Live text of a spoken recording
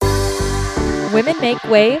Women Make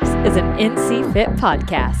Waves is an NC Fit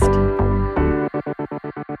podcast.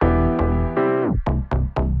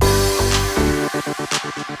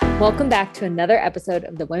 Welcome back to another episode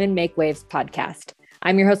of the Women Make Waves podcast.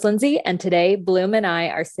 I'm your host, Lindsay, and today Bloom and I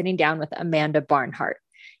are sitting down with Amanda Barnhart.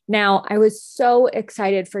 Now, I was so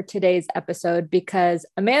excited for today's episode because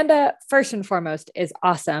Amanda, first and foremost, is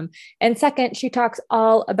awesome. And second, she talks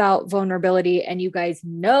all about vulnerability. And you guys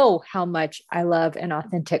know how much I love an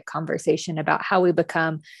authentic conversation about how we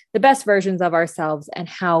become the best versions of ourselves and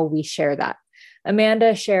how we share that.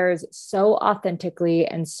 Amanda shares so authentically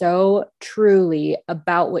and so truly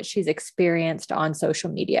about what she's experienced on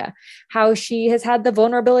social media, how she has had the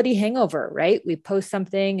vulnerability hangover, right? We post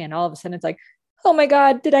something and all of a sudden it's like, oh my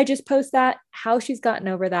God, did I just post that? How she's gotten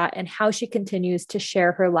over that and how she continues to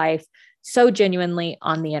share her life so genuinely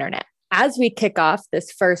on the internet. As we kick off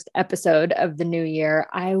this first episode of the new year,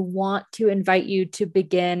 I want to invite you to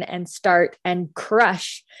begin and start and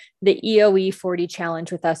crush the EOE 40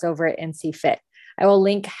 challenge with us over at NC Fit. I will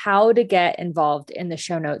link how to get involved in the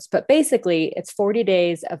show notes, but basically it's 40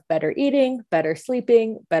 days of better eating, better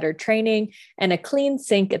sleeping, better training, and a clean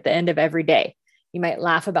sink at the end of every day. You might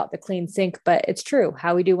laugh about the clean sink, but it's true.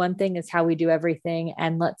 How we do one thing is how we do everything.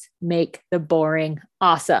 And let's make the boring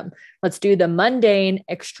awesome. Let's do the mundane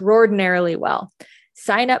extraordinarily well.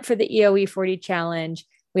 Sign up for the EOE 40 challenge.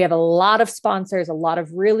 We have a lot of sponsors, a lot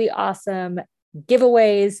of really awesome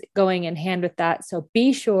giveaways going in hand with that. So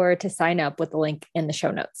be sure to sign up with the link in the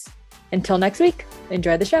show notes. Until next week,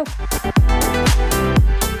 enjoy the show.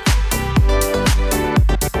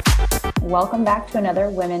 Welcome back to another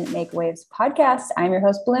Women Make Waves podcast. I'm your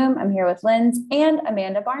host, Bloom. I'm here with Linz and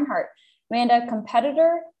Amanda Barnhart. Amanda,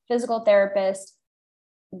 competitor, physical therapist,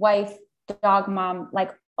 wife, dog mom,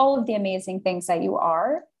 like all of the amazing things that you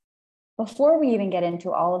are. Before we even get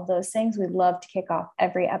into all of those things, we'd love to kick off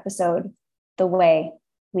every episode the way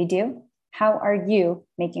we do. How are you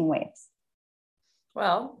making waves?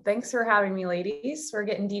 Well, thanks for having me, ladies. We're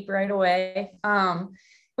getting deep right away.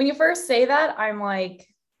 When you first say that, I'm like,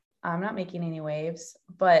 I'm not making any waves,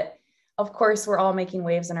 but of course we're all making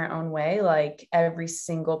waves in our own way. Like every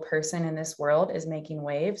single person in this world is making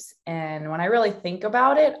waves. And when I really think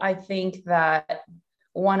about it, I think that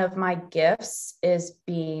one of my gifts is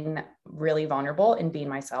being really vulnerable and being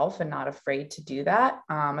myself and not afraid to do that.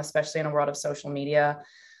 Especially in a world of social media,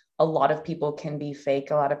 a lot of people can be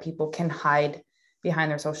fake. A lot of people can hide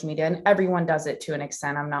behind their social media, and everyone does it to an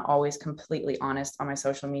extent. I'm not always completely honest on my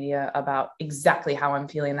social media about exactly how I'm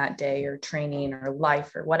feeling that day or training or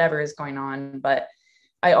life or whatever is going on. But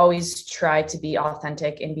I always try to be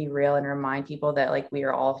authentic and be real and remind people that like we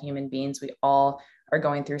are all human beings. We all are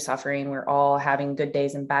going through suffering. We're all having good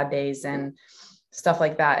days and bad days and stuff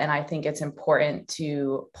like that. And I think it's important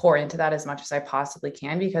to pour into that as much as I possibly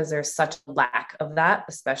can because there's such a lack of that,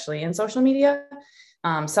 especially in social media.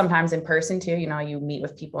 Sometimes in person too, you know, you meet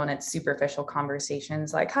with people and it's superficial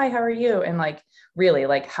conversations like, hi, how are you? And like, really,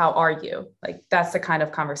 like, how are you? Like, that's the kind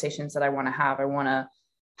of conversations that I want to have. I want to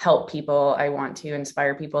help people. I want to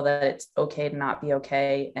inspire people that it's okay to not be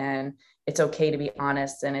okay. And it's okay to be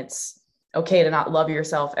honest. And it's okay to not love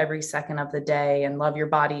yourself every second of the day and love your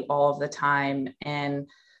body all of the time and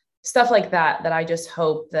stuff like that, that I just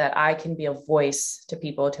hope that I can be a voice to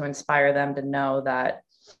people to inspire them to know that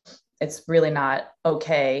it's really not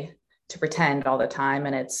okay to pretend all the time.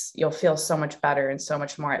 And you'll feel so much better and so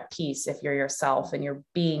much more at peace if you're yourself and you're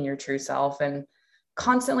being your true self and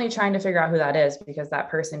constantly trying to figure out who that is because that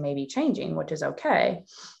person may be changing, which is okay.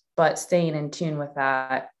 But staying in tune with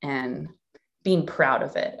that and being proud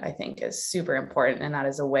of it, I think is super important. And that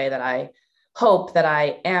is a way that I hope that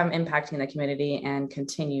I am impacting the community and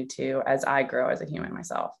continue to as I grow as a human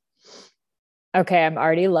myself. Okay, I'm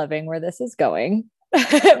already loving where this is going.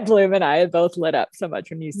 Bloom and I both lit up so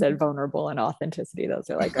much when you said vulnerable and authenticity. Those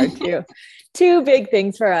are like our two big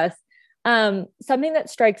things for us. Something that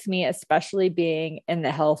strikes me, especially being in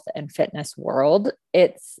the health and fitness world,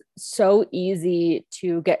 it's so easy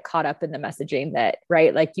to get caught up in the messaging that,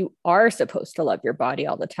 right? Like you are supposed to love your body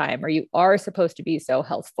all the time, or you are supposed to be so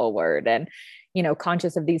health forward and, you know,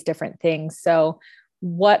 conscious of these different things. So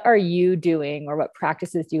what are you doing or what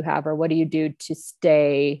practices do you have, or what do you do to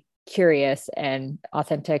stay curious and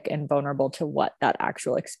authentic and vulnerable to what that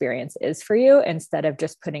actual experience is for you instead of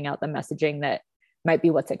just putting out the messaging that might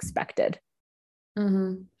be what's expected?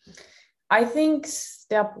 Mm-hmm. I think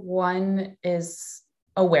step one is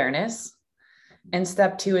awareness. And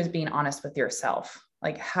step two is being honest with yourself.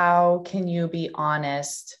 Like, how can you be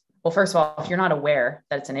honest? Well, first of all, if you're not aware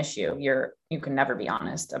that it's an issue, you can never be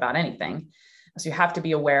honest about anything. So you have to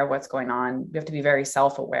be aware of what's going on. You have to be very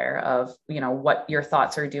self-aware of, what your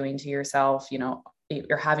thoughts are doing to yourself.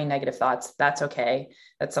 You're having negative thoughts. That's okay.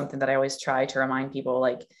 That's something that I always try to remind people,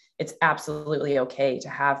 like, it's absolutely okay to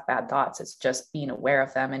have bad thoughts. It's just being aware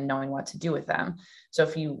of them and knowing what to do with them. So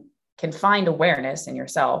if you can find awareness in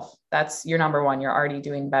yourself, that's your number one. You're already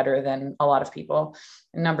doing better than a lot of people.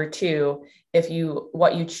 And number two,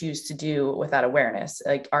 what you choose to do with that awareness,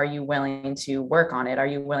 like, are you willing to work on it? Are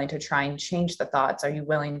you willing to try and change the thoughts? Are you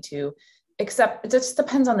willing to accept? It just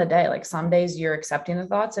depends on the day. Like, some days you're accepting the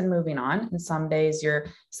thoughts and moving on. And some days you're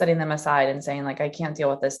setting them aside and saying, like, I can't deal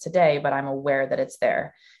with this today, but I'm aware that it's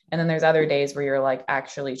there. And then there's other days where you're like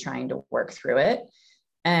actually trying to work through it.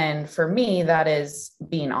 And for me, that is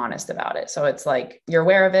being honest about it. So it's like, you're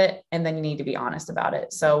aware of it, and then you need to be honest about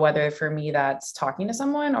it. So whether for me, that's talking to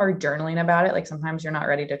someone or journaling about it, like sometimes you're not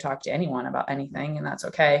ready to talk to anyone about anything, and that's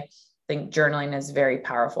okay. I think journaling is very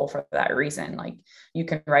powerful for that reason. Like, you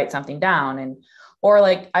can write something down, or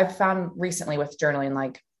like I've found recently with journaling,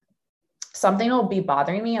 like, something will be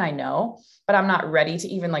bothering me and I know, but I'm not ready to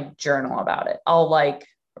even like journal about it. I'll like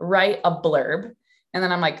write a blurb, and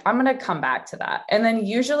then I'm like, I'm going to come back to that. And then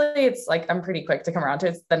usually it's like, I'm pretty quick to come around to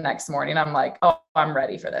it. It's the next morning. I'm like, oh, I'm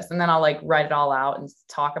ready for this. And then I'll like write it all out and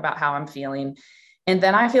talk about how I'm feeling. And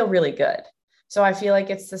then I feel really good. So I feel like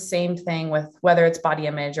it's the same thing with whether it's body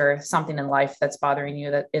image or something in life that's bothering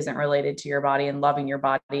you that isn't related to your body, and loving your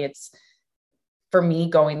body. It's, for me,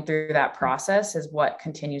 going through that process is what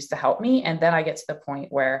continues to help me. And then I get to the point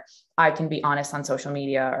where I can be honest on social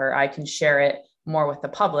media, or I can share it more with the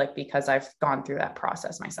public because I've gone through that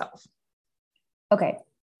process myself. Okay.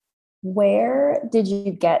 Where did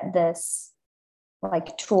you get this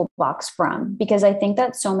like toolbox from? Because I think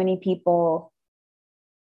that so many people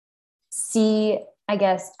see, I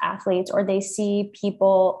guess, athletes, or they see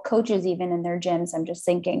people, coaches, even in their gyms. I'm just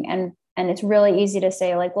thinking, and it's really easy to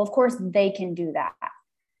say like, well, of course they can do that,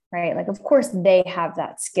 right? Like, of course they have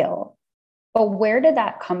that skill. But where did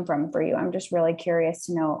that come from for you? I'm just really curious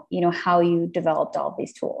to know, how you developed all of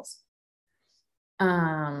these tools.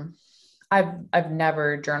 I've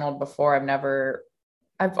never journaled before.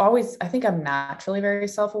 I think I'm naturally very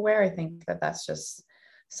self-aware. I think that that's just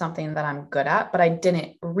something that I'm good at, but I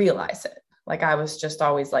didn't realize it. Like, I was just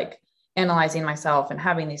always like analyzing myself and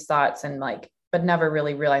having these thoughts, and like, but never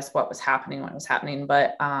really realized what was happening when it was happening.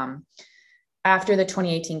 But, after the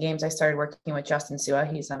 2018 games, I started working with Justin Sua.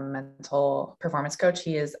 He's a mental performance coach.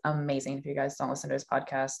 He is amazing. If you guys don't listen to his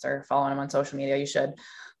podcast or follow him on social media, you should.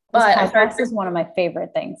 But podcast is one of my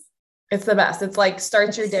favorite things. It's the best. It's like,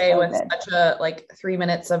 starts your day with such a like 3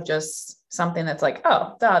 minutes of just something that's like,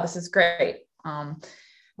 oh, this is great.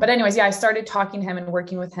 But anyways, yeah, I started talking to him and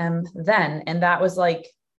working with him then. And that was like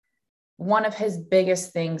one of his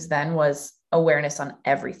biggest things then was awareness on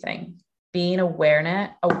everything. Being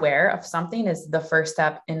aware of something is the first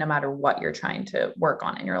step in no matter what you're trying to work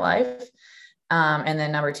on in your life. And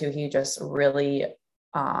then number two, he just really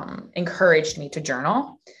encouraged me to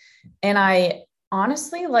journal. And I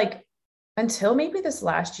honestly, like, until maybe this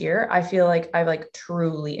last year, I feel like I've like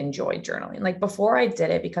truly enjoyed journaling. Like, before I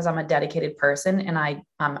did it because I'm a dedicated person and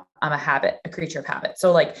I'm a creature of habit.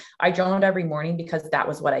 So like, I journaled every morning because that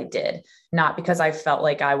was what I did, not because I felt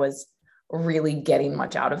like I was really getting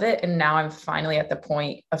much out of it. And now I'm finally at the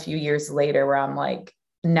point a few years later where I'm like,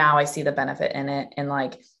 now I see the benefit in it. And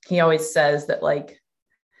like, he always says that like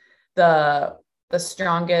the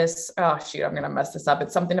strongest, oh shoot, I'm going to mess this up.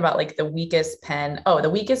 It's something about like the weakest pen. Oh, the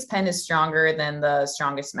weakest pen is stronger than the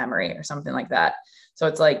strongest memory, or something like that. So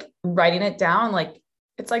it's like writing it down. Like,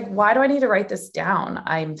 it's like, why do I need to write this down?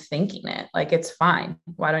 I'm thinking it, like, it's fine.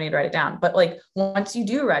 Why do I need to write it down? But like, once you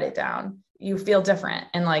do write it down, you feel different.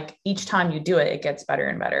 And like, each time you do it, it gets better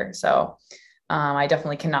and better. So I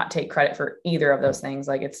definitely cannot take credit for either of those things.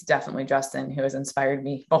 Like, it's definitely Justin who has inspired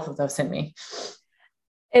me, both of those in me.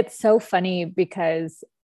 It's so funny because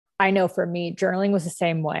I know for me, journaling was the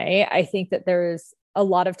same way. I think that there's a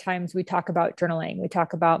lot of times we talk about journaling, we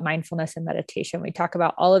talk about mindfulness and meditation, we talk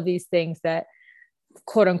about all of these things that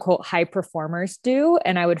quote unquote high performers do.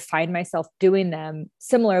 And I would find myself doing them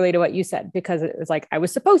similarly to what you said, because it was like, I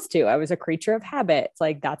was supposed to, I was a creature of habit. It's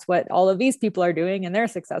like, that's what all of these people are doing and they're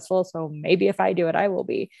successful. So maybe if I do it, I will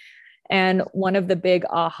be. And one of the big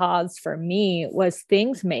ahas for me was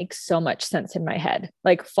things make so much sense in my head.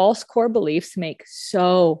 Like, false core beliefs make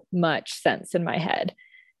so much sense in my head.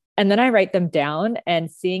 And then I write them down,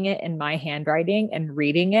 and seeing it in my handwriting and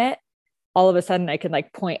reading it, all of a sudden I can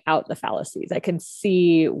like point out the fallacies. I can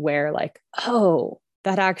see where like, oh,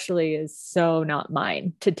 that actually is so not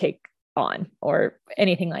mine to take on, or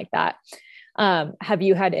anything like that. Have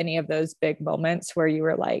you had any of those big moments where you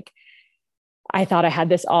were like, I thought I had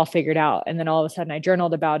this all figured out. And then all of a sudden I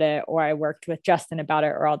journaled about it, or I worked with Justin about it,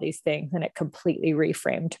 or all these things. And it completely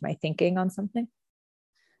reframed my thinking on something.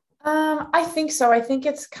 I think so. I think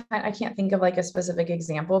it's I can't think of like a specific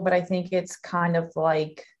example, but I think it's kind of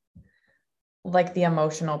like the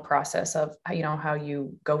emotional process of, how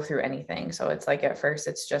you go through anything. So it's like, at first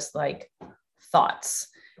it's just like thoughts,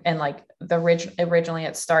 and like originally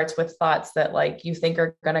it starts with thoughts that like you think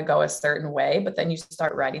are going to go a certain way, but then you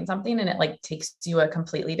start writing something and it like takes you a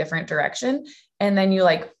completely different direction. And then you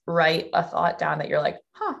like write a thought down that you're like,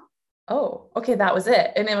 oh, okay, that was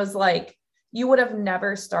it. And it was like, you would have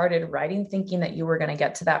never started writing thinking that you were going to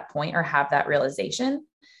get to that point or have that realization.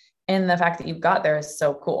 And the fact that you got there is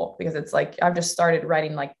so cool, because it's like, I've just started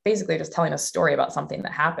writing, like basically just telling a story about something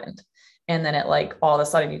that happened. And then it like, all of a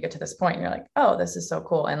sudden you get to this point and you're like, oh, this is so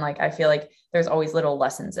cool. And like, I feel like there's always little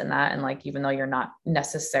lessons in that. And like, even though you're not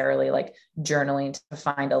necessarily like journaling to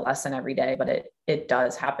find a lesson every day, but it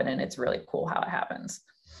does happen. And it's really cool how it happens.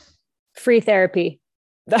 Free therapy.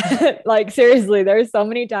 Like, seriously, there's so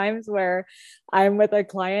many times where I'm with a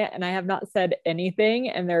client and I have not said anything,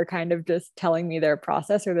 and they're kind of just telling me their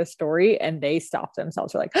process or the story, and they stop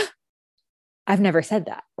themselves. They're like, I've never said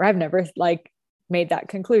that, or I've never like made that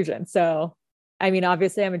conclusion. So, I mean,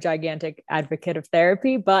 obviously I'm a gigantic advocate of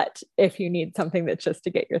therapy, but if you need something that's just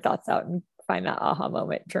to get your thoughts out and find that aha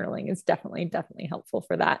moment, journaling is definitely helpful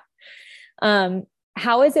for that.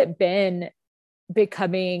 How has it been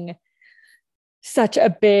becoming such a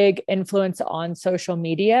big influence on social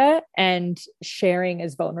media and sharing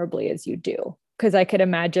as vulnerably as you do? Because I could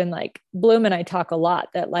imagine, like, Bloom and I talk a lot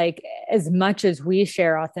that like, as much as we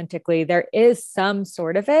share authentically, there is some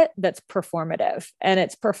sort of it that's performative, and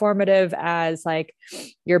it's performative as like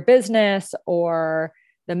your business or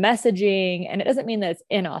the messaging. And it doesn't mean that it's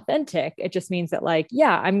inauthentic. It just means that like,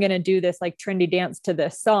 yeah, I'm going to do this like trendy dance to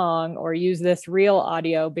this song or use this reel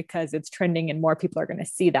audio because it's trending and more people are going to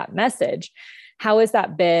see that message. How has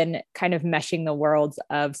that been kind of meshing the worlds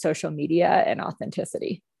of social media and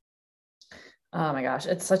authenticity? Oh my gosh,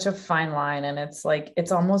 it's such a fine line. And it's like,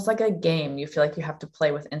 it's almost like a game. You feel like you have to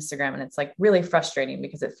play with Instagram, and it's like really frustrating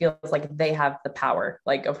because it feels like they have the power,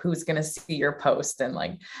 like of who's going to see your post and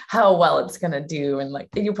like how well it's going to do. And like,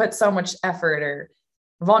 you put so much effort or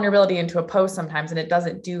vulnerability into a post sometimes, and it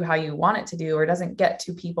doesn't do how you want it to do, or doesn't get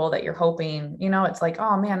to people that you're hoping, it's like,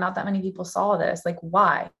 oh man, not that many people saw this. Like,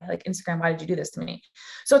 why? Like, Instagram, why did you do this to me?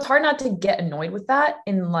 So it's hard not to get annoyed with that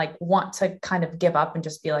and like want to kind of give up and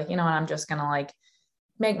just be like, I'm just going to like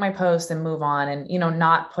make my post and move on, and,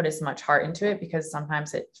 not put as much heart into it, because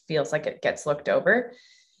sometimes it feels like it gets looked over.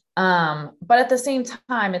 But at the same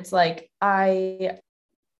time, it's like, I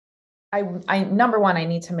number one, I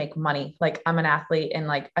need to make money. Like, I'm an athlete. And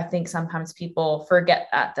like, I think sometimes people forget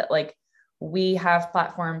that like, we have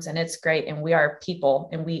platforms and it's great, and we are people,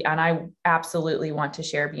 and I absolutely want to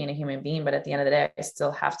share being a human being. But at the end of the day, I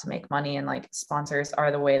still have to make money, and like, sponsors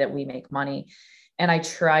are the way that we make money. And I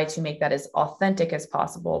try to make that as authentic as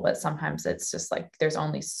possible, but sometimes it's just like, there's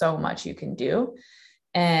only so much you can do.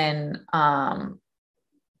 And,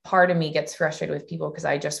 part of me gets frustrated with people because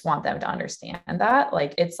I just want them to understand that,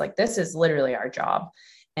 like, it's like, this is literally our job.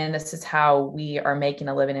 And this is how we are making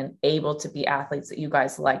a living and able to be athletes that you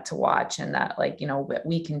guys like to watch. And that like,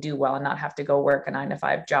 we can do well and not have to go work a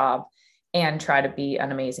 9-to-5 job and try to be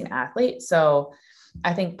an amazing athlete. So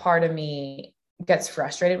I think part of me gets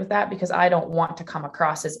frustrated with that, because I don't want to come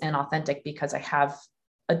across as inauthentic because I have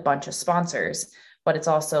a bunch of sponsors, but it's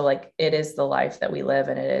also like, it is the life that we live.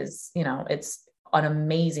 And it is, it's an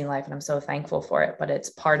amazing life, and I'm so thankful for it, but it's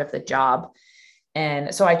part of the job.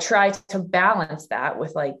 And so I try to balance that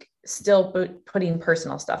with like still putting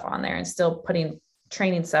personal stuff on there, and still putting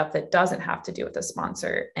training stuff that doesn't have to do with the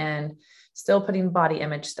sponsor, and still putting body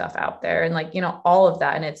image stuff out there, and like, all of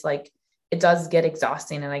that. And it's like, it does get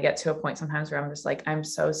exhausting. And I get to a point sometimes where I'm just like, I'm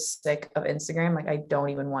so sick of Instagram. Like, I don't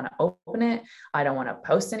even want to open it. I don't want to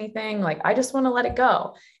post anything. Like, I just want to let it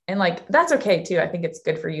go. And like, that's okay too. I think it's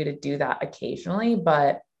good for you to do that occasionally,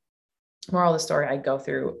 but moral of the story, I go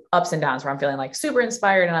through ups and downs where I'm feeling like super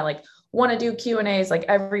inspired, and I like want to do Q&As like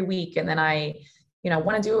every week. And then I,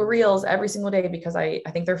 want to do a reels every single day because I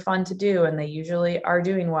think they're fun to do. And they usually are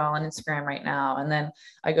doing well on Instagram right now. And then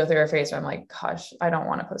I go through a phase where I'm like, gosh, I don't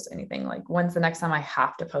want to post anything. Like, when's the next time I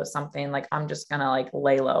have to post something? Like, I'm just going to like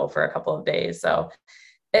lay low for a couple of days. So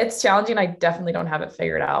it's challenging. I definitely don't have it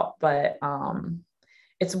figured out, but,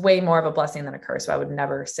 it's way more of a blessing than a curse. So I would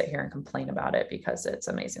never sit here and complain about it, because it's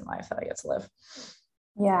an amazing life that I get to live.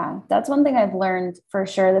 Yeah, that's one thing I've learned for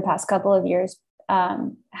sure the past couple of years,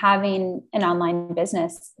 having an online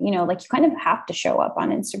business, like, you kind of have to show up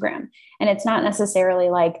on Instagram, and it's not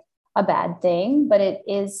necessarily like, a bad thing, but it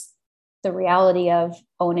is the reality of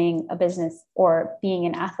owning a business or being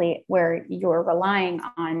an athlete where you're relying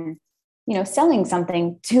on, selling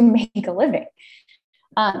something to make a living.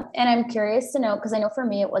 And I'm curious to know, because I know for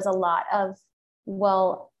me, it was a lot of,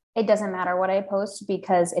 well, it doesn't matter what I post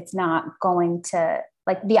because it's not going to,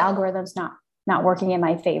 like, the algorithm's not working in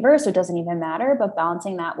my favor. So it doesn't even matter. But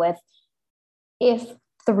balancing that with, if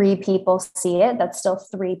 3 people see it, that's still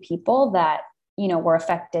 3 people that, were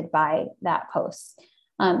affected by that post.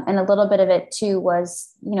 And a little bit of it too was,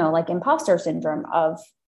 like imposter syndrome of,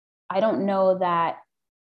 I don't know that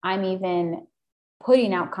I'm even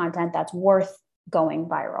putting out content that's worth going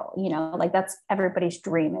viral, like that's everybody's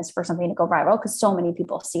dream, is for something to go viral because so many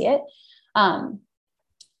people see it.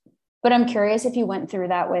 But I'm curious if you went through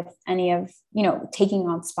that with any of, taking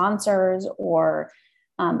on sponsors or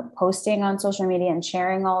posting on social media and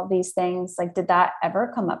sharing all of these things. Like, did that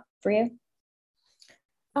ever come up for you?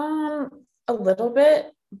 A little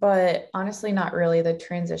bit, but honestly, not really. The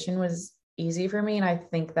transition was easy for me. And I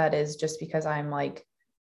think that is just because I'm like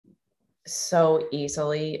so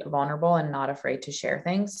easily vulnerable and not afraid to share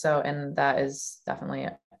things. So, and that is definitely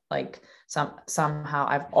like somehow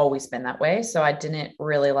I've always been that way. So I didn't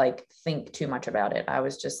really like think too much about it. I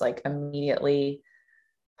was just like immediately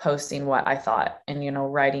posting what I thought and,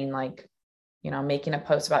 writing like, making a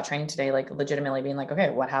post about training today, like legitimately being like,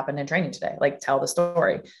 okay, what happened in training today? Like tell the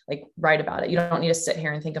story, like write about it. You don't need to sit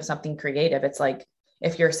here and think of something creative. It's like,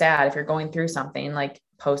 if you're sad, if you're going through something, like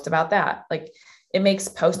post about that. Like it makes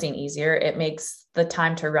posting easier. It makes the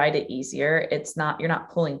time to write it easier. You're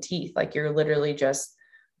not pulling teeth. Like you're literally just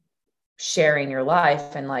sharing your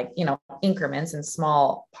life and like, increments and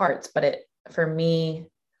small parts. But for me,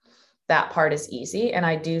 that part is easy. And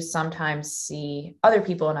I do sometimes see other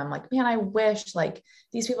people and I'm like, man, I wish like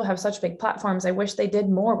these people have such big platforms. I wish they did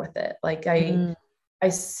more with it. Like I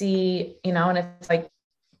see, and it's like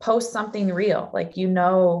post something real, like,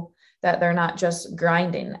 that they're not just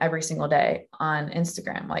grinding every single day on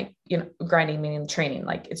Instagram, like, grinding meaning training.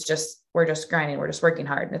 Like it's just, we're just grinding. We're just working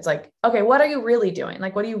hard. And it's like, okay, what are you really doing?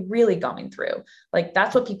 Like, what are you really going through? Like,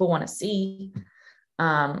 that's what people want to see.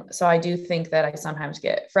 So I do think that I sometimes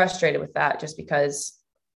get frustrated with that just because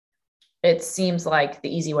it seems like the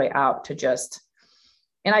easy way out to just,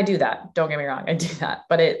 and I do that, don't get me wrong, I do that,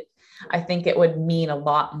 but I think it would mean a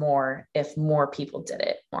lot more if more people did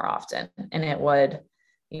it more often. And it would,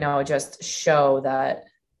 just show that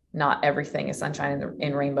not everything is sunshine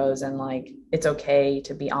and rainbows, and like, it's okay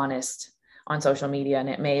to be honest on social media. And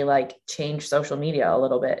it may like change social media a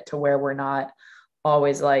little bit to where we're not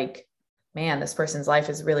always like, man, this person's life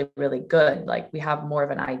is really, really good. Like we have more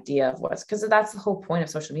of an idea of because that's the whole point of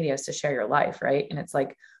social media, is to share your life. Right. And it's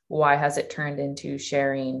like, why has it turned into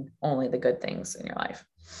sharing only the good things in your life?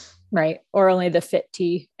 Right. Or only the fit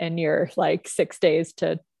tea in your like 6 days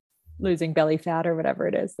to losing belly fat or whatever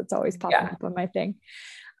it is that's always popping up on my thing.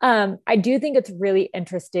 I do think it's really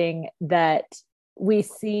interesting that we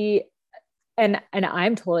see, and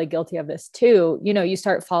I'm totally guilty of this too. You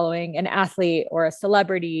start following an athlete or a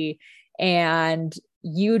celebrity and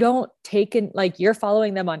you don't take in, like, you're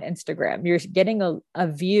following them on Instagram. You're getting a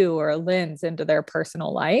view or a lens into their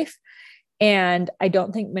personal life. And I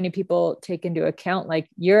don't think many people take into account, like,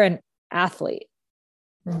 you're an athlete.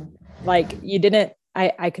 Like you didn't,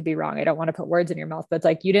 I could be wrong. I don't want to put words in your mouth, but it's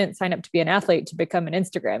like, you didn't sign up to be an athlete to become an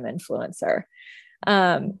Instagram influencer.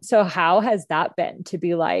 So how has that been to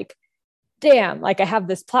be like, damn, like I have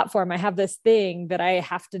this platform, I have this thing that I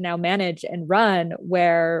have to now manage and run,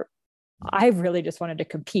 where I really just wanted to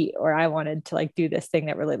compete, or I wanted to like do this thing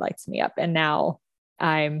that really lights me up. And now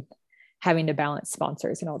I'm having to balance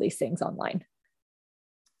sponsors and all these things online.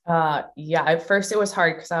 Yeah. At first it was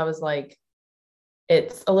hard because I was like,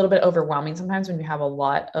 it's a little bit overwhelming sometimes when you have a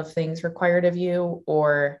lot of things required of you,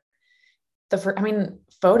 or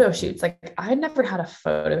photo shoots. Like I had never had a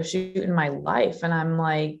photo shoot in my life. And I'm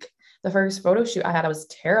like, the first photo shoot I had, I was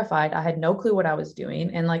terrified. I had no clue what I was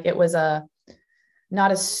doing. And like, it was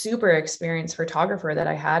not a super experienced photographer that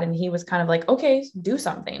I had. And he was kind of like, okay, do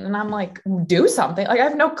something. And I'm like, do something? Like, I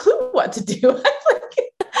have no clue what to do.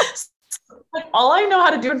 Like all I know how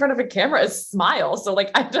to do in front of a camera is smile. So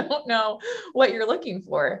like, I don't know what you're looking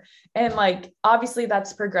for. And like, obviously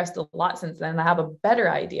that's progressed a lot since then. I have a better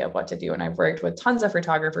idea of what to do. And I've worked with tons of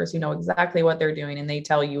photographers who know exactly what they're doing. And they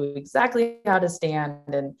tell you exactly how to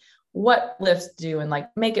stand and what lifts do and like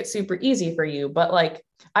make it super easy for you. But like,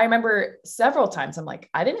 I remember several times I'm like,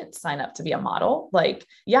 I didn't sign up to be a model. Like,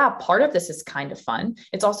 yeah, part of this is kind of fun.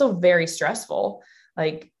 It's also very stressful.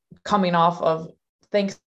 Like coming off of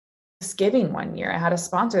Thanksgiving one year, I had a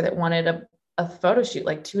sponsor that wanted a photo shoot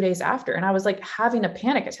like 2 days after. And I was like having a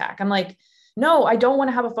panic attack. I'm like, no, I don't want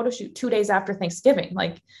to have a photo shoot 2 days after Thanksgiving.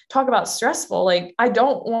 Like, talk about stressful. Like, I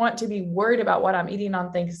don't want to be worried about what I'm eating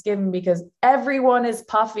on Thanksgiving because everyone is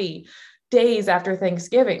puffy days after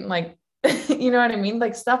Thanksgiving. Like, you know what I mean?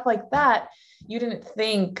 Like, stuff like that. You didn't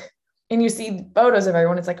think, and you see photos of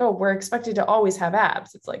everyone. It's like, oh, we're expected to always have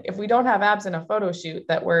abs. It's like, if we don't have abs in a photo shoot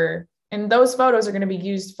and those photos are going to be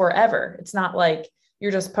used forever. It's not like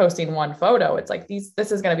you're just posting one photo. It's like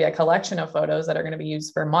this is going to be a collection of photos that are going to be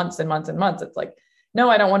used for months and months and months. It's like, no,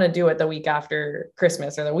 I don't want to do it the week after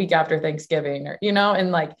Christmas or the week after Thanksgiving, or, you know,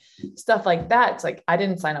 and like stuff like that. It's like, I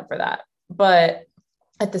didn't sign up for that. But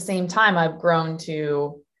at the same time, I've grown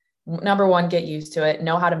to, number one, get used to it,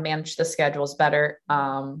 know how to manage the schedules better.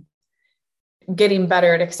 Getting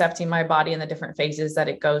better at accepting my body and the different phases that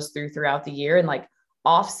it goes throughout the year. And like,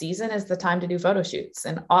 off season is the time to do photo shoots,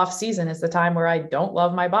 and off season is the time where I don't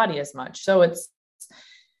love my body as much. So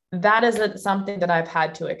that is something that I've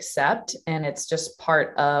had to accept. And it's just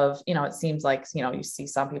part of, you know, it seems like, you know, you see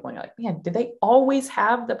some people and you're like, man, did they always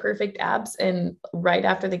have the perfect abs and right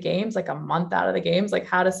after the games, like a month out of the games? Like,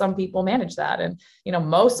 how do some people manage that? And, you know,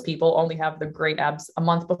 most people only have the great abs a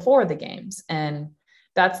month before the games. And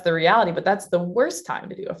that's the reality, but that's the worst time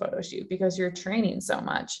to do a photo shoot because you're training so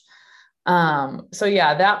much. So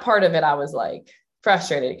yeah, that part of it, I was like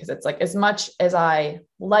frustrated because it's like, as much as I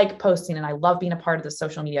like posting and I love being a part of the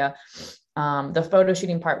social media, the photo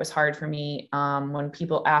shooting part was hard for me. When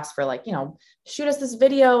people ask for like, you know, shoot us this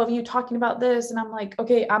video of you talking about this. And I'm like,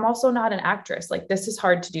 okay, I'm also not an actress. Like, this is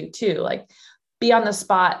hard to do too. Like, be on the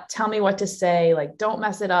spot, tell me what to say, like, don't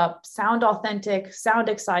mess it up, sound authentic, sound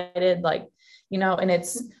excited, like, you know, and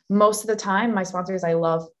it's most of the time my sponsors, I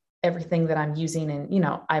love everything that I'm using, and, you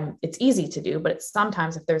know, it's easy to do, but it's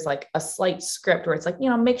sometimes if there's like a slight script where it's like, you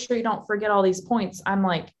know, make sure you don't forget all these points. I'm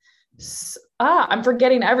like, I'm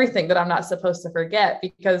forgetting everything that I'm not supposed to forget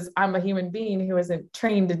because I'm a human being who isn't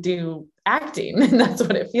trained to do acting. And that's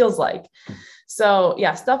what it feels like. So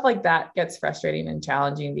yeah, stuff like that gets frustrating and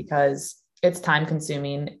challenging because it's time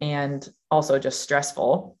consuming and also just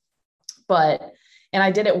stressful. And I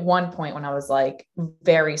did at one point when I was like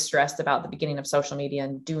very stressed about the beginning of social media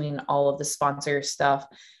and doing all of the sponsor stuff.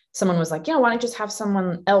 Someone was like, why don't you just have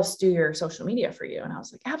someone else do your social media for you? And I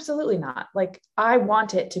was like, absolutely not. Like, I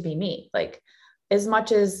want it to be me. Like, as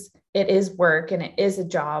much as it is work and it is a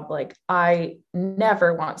job, like, I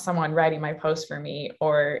never want someone writing my post for me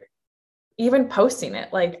or even posting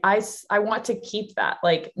it. Like, I want to keep that,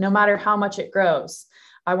 like, no matter how much it grows,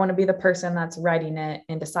 I want to be the person that's writing it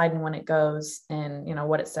and deciding when it goes and, you know,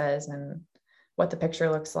 what it says and what the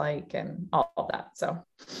picture looks like and all of that. So.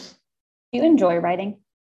 You enjoy writing?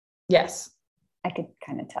 Yes. I could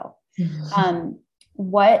kind of tell.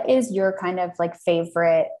 What is your kind of like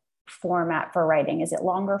favorite format for writing? Is it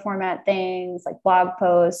longer format things like blog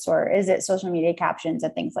posts, or is it social media captions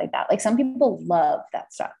and things like that? Like, some people love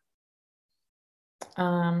that stuff.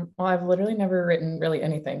 Well, I've literally never written really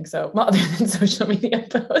anything. So, well, other than social media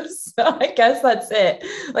posts. So I guess that's it.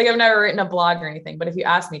 Like, I've never written a blog or anything, but if you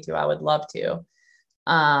asked me to, I would love to.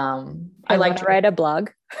 I like to write a blog.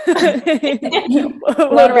 I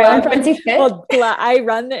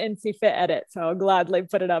run the NC Fit edit, so I'll gladly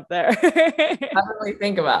put it up there. I don't really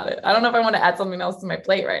think about it. I don't know if I want to add something else to my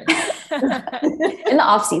plate right now. In the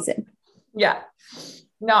off season. Yeah.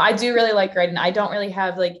 No, I do really like writing. I don't really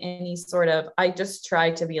have like any sort of, I just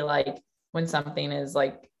try to be like, when something is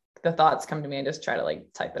like, the thoughts come to me, I just try to like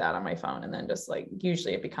type it out on my phone. And then just like,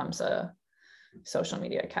 usually it becomes a social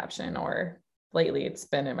media caption, or lately it's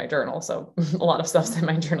been in my journal. So a lot of stuff's in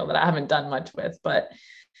my journal that I haven't done much with, but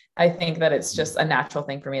I think that it's just a natural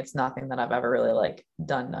thing for me. It's nothing that I've ever really like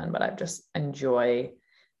done, but I just enjoy.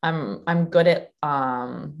 I'm good at,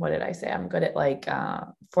 what did I say? I'm good at like,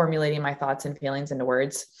 formulating my thoughts and feelings into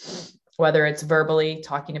words, whether it's verbally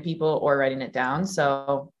talking to people or writing it down.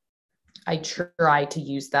 So I try to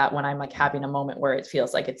use that when I'm like having a moment where it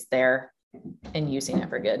feels like it's there and using it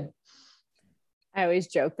for good. I always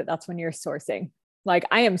joke that that's when you're sourcing. Like,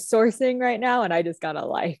 I am sourcing right now and I just gotta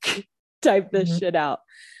like type this shit out.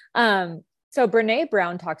 So Brene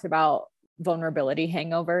Brown talks about vulnerability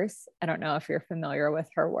hangovers. I don't know if you're familiar with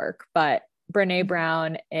her work, but Brene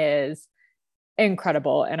Brown is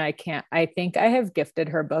incredible. And I think I have gifted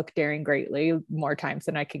her book, Daring Greatly, more times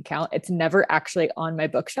than I can count. It's never actually on my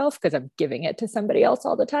bookshelf because I'm giving it to somebody else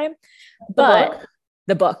all the time. But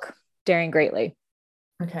the book, Daring Greatly.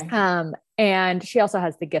 Okay. And she also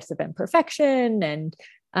has The Gifts of Imperfection and,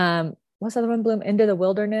 what's the other one, Bloom? Into the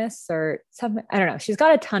Wilderness or something. I don't know. She's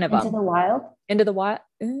got a ton of them. Into the Wild.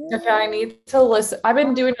 Okay. I need to listen. I've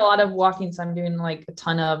been doing a lot of walking. So I'm doing like a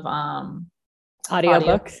ton of,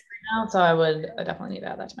 audiobooks now, so I definitely need to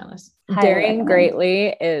add that to my list. Daring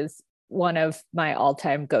Greatly is one of my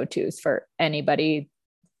all-time go-tos for anybody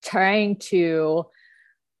trying to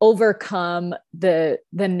overcome the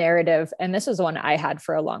narrative. And this is one I had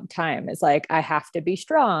for a long time, is like, I have to be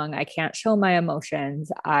strong. I can't show my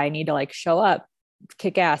emotions. I need to like show up,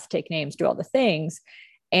 kick ass, take names, do all the things.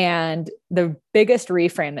 And the biggest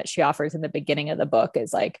reframe that she offers in the beginning of the book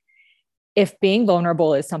is like, if being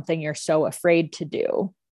vulnerable is something you're so afraid to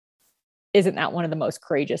do, isn't that one of the most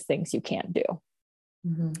courageous things you can do?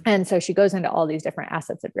 Mm-hmm. And so she goes into all these different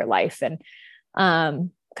assets of your life and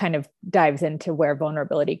kind of dives into where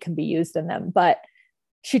vulnerability can be used in them. But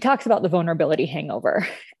she talks about the vulnerability hangover,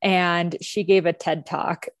 and she gave a TED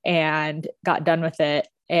talk and got done with it.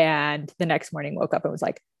 And the next morning woke up and was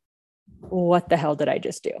like, what the hell did I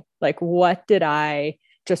just do? Like, what did I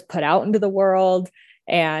just put out into the world?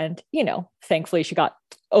 And, you know, thankfully she got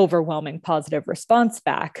overwhelming positive response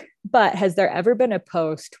back. But has there ever been a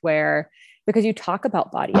post where, because you talk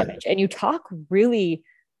about body image and you talk really,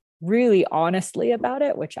 really honestly about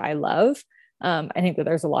it, which I love. I think that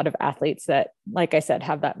there's a lot of athletes that, like I said,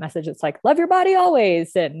 have that message. It's like, love your body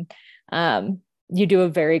always. And you do a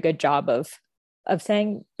very good job of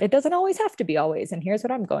saying it doesn't always have to be always. And here's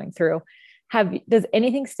what I'm going through. Does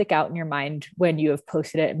anything stick out in your mind when you have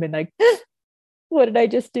posted it and been like, what did I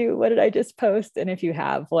just do? What did I just post? And if you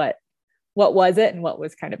have, what was it? And what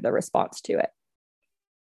was kind of the response to it?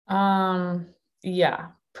 Yeah,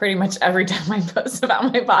 pretty much every time I post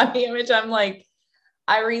about my body image, I'm like,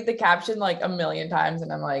 I read the caption like a million times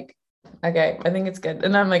and I'm like, okay, I think it's good.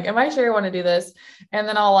 And I'm like, am I sure I want to do this? And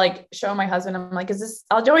then I'll like show my husband, I'm like,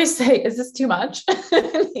 I'll always say, is this too much?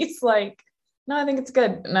 And he's like, no, I think it's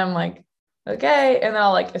good. And I'm like, okay. And then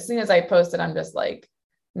I'll like, as soon as I post it, I'm just like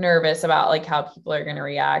nervous about like how people are going to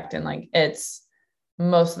react. And like, it's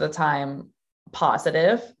most of the time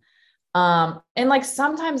positive. And like,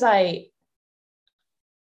 sometimes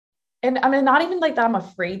and I mean, not even like that I'm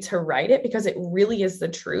afraid to write it because it really is the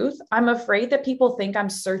truth. I'm afraid that people think I'm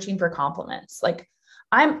searching for compliments. Like,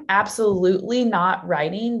 I'm absolutely not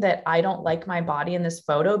writing that I don't like my body in this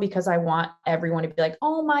photo because I want everyone to be like,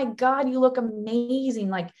 oh my God, you look amazing.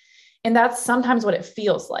 Like, and that's sometimes what it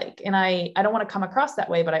feels like. And I don't want to come across that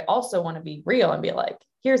way, but I also want to be real and be like,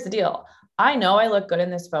 here's the deal. I know I look good in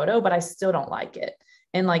this photo, but I still don't like it.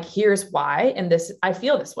 And like, here's why. And I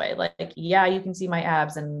feel this way. Like, yeah, you can see my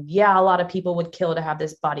abs, and yeah, a lot of people would kill to have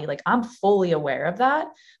this body. Like, I'm fully aware of that,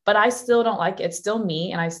 but I still don't like it. It's still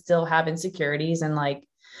me. And I still have insecurities. And like,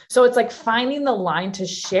 so it's like finding the line to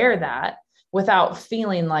share that without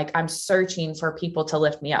feeling like I'm searching for people to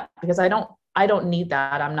lift me up, because I don't need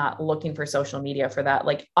that. I'm not looking for social media for that.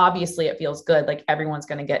 Like, obviously it feels good. Like, everyone's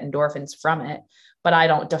going to get endorphins from it, but I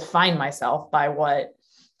don't define myself by what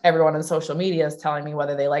everyone on social media is telling me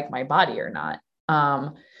whether they like my body or not.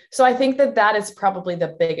 So I think that is probably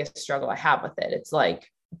the biggest struggle I have with it. It's like,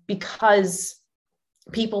 because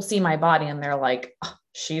people see my body and they're like, oh,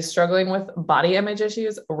 she's struggling with body image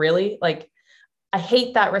issues. Really? Like, I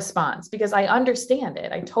hate that response because I understand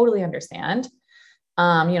it. I totally understand.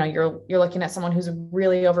 You know, you're looking at someone who's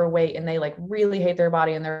really overweight and they like really hate their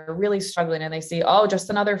body and they're really struggling, and they see, oh, just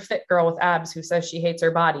another fit girl with abs who says she hates her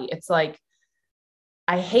body. It's like,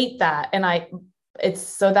 I hate that. And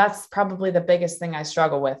so that's probably the biggest thing I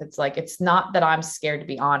struggle with. It's like, it's not that I'm scared to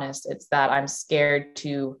be honest. It's that I'm scared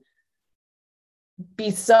to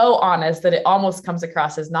be so honest that it almost comes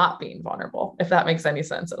across as not being vulnerable, if that makes any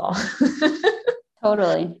sense at all.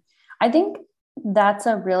 Totally. I think that's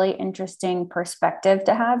a really interesting perspective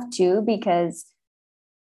to have too, because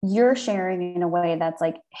you're sharing in a way that's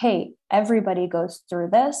like, hey, everybody goes through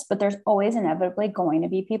this, but there's always inevitably going to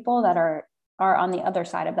be people that are on the other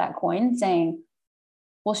side of that coin saying,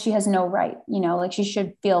 well, she has no right, you know, like she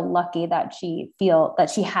should feel lucky that she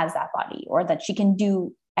has that body or that she can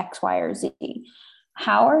do X, Y, or Z.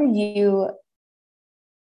 How are you?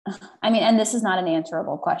 I mean, and this is not an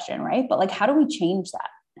answerable question, right? But like, how do we change that?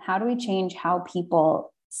 How do we change how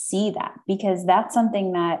people see that? Because that's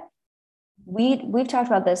something that we've talked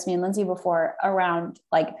about this, me and Lindsay, before, around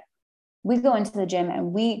like, we go into the gym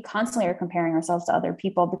and we constantly are comparing ourselves to other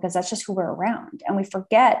people because that's just who we're around. And we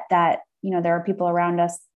forget that, you know, there are people around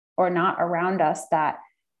us or not around us that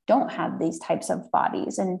don't have these types of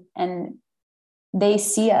bodies, and they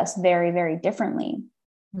see us very, very differently.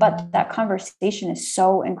 Mm-hmm. But that conversation is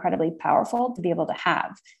so incredibly powerful to be able to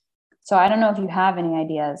have. So I don't know if you have any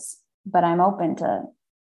ideas, but I'm open to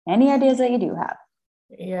any ideas that you do have.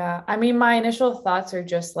 Yeah. I mean, my initial thoughts are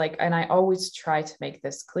just like, and I always try to make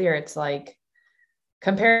this clear. It's like,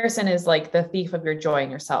 comparison is like the thief of your joy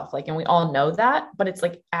in yourself. Like, and we all know that, but it's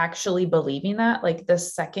like actually believing that, like the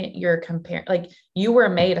second you're comparing, like you were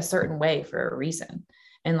made a certain way for a reason,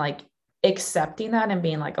 and like accepting that and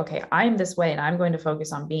being like, okay, I'm this way and I'm going to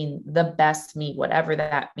focus on being the best me, whatever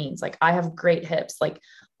that means. Like I have great hips, like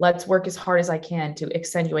let's work as hard as I can to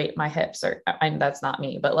accentuate my hips, or that's not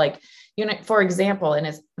me, but like, you know, for example, and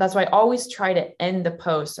that's why I always try to end the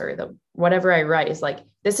post or the whatever I write is like,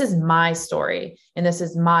 this is my story and this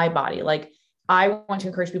is my body. Like I want to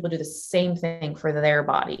encourage people to do the same thing for their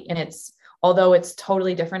body. And although it's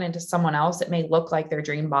totally different, and to someone else, it may look like their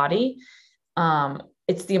dream body.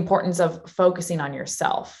 It's the importance of focusing on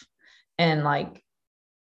yourself. And like,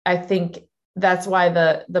 I think that's why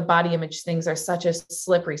the body image things are such a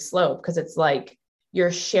slippery slope, because it's like,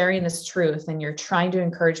 you're sharing this truth and you're trying to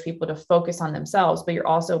encourage people to focus on themselves, but you're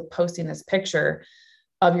also posting this picture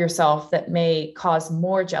of yourself that may cause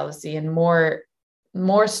more jealousy and more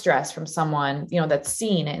stress from someone, you know, that's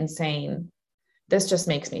seeing it and saying, this just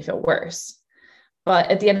makes me feel worse.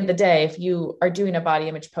 But at the end of the day, if you are doing a body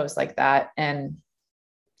image post like that, and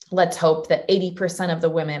let's hope that 80% of the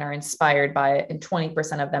women are inspired by it and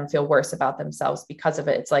 20% of them feel worse about themselves because of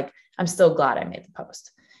it, it's like, I'm still glad I made the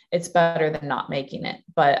post. It's better than not making it.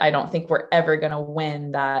 But I don't think we're ever going to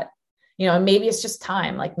win that, you know, and maybe it's just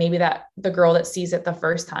time. Like maybe that the girl that sees it the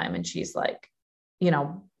first time and she's like, you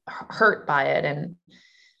know, hurt by it and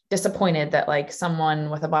disappointed that like someone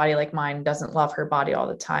with a body like mine doesn't love her body all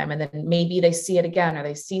the time. And then maybe they see it again, or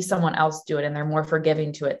they see someone else do it and they're more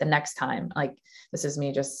forgiving to it the next time. Like this is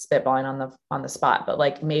me just spitballing on the spot, but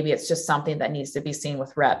like, maybe it's just something that needs to be seen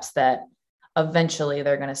with reps, that eventually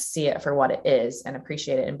they're going to see it for what it is and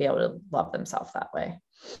appreciate it and be able to love themselves that way.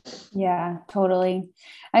 Yeah, totally.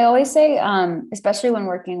 I always say, especially when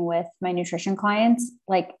working with my nutrition clients,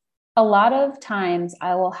 like a lot of times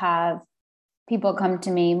I will have people come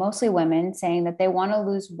to me, mostly women, saying that they want to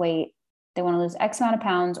lose weight. They want to lose X amount of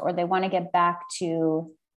pounds, or they want to get back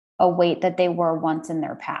to a weight that they were once in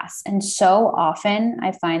their past. And so often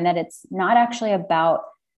I find that it's not actually about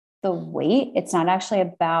the weight. It's not actually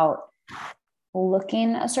about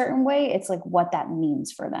looking a certain way. It's like what that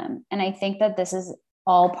means for them. And I think that this is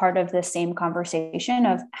all part of the same conversation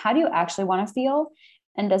of how do you actually want to feel?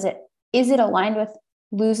 And is it aligned with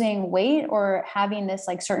losing weight or having this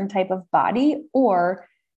like certain type of body, or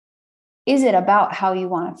is it about how you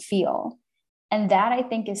want to feel? And that I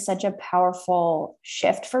think is such a powerful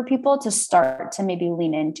shift for people to start to maybe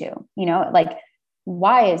lean into, you know, like,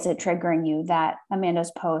 why is it triggering you that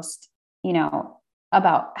Amanda's post, you know,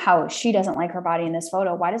 about how she doesn't like her body in this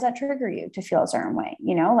photo? Why does that trigger you to feel a certain way?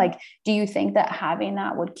 You know, like, do you think that having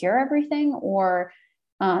that would cure everything? Or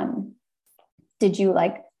did you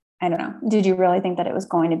I don't know, did you really think that it was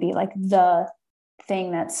going to be like the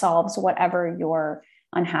thing that solves whatever your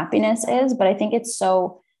unhappiness is? But I think it's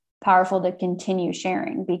so powerful to continue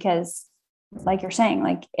sharing, because like you're saying,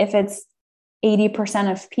 like if it's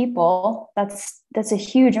 80% of people, that's a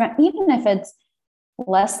huge amount. Even if it's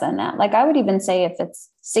less than that, like I would even say if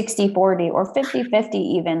it's 60-40 or 50-50,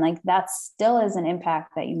 even, like that still is an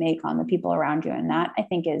impact that you make on the people around you. And that I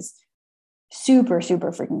think is super,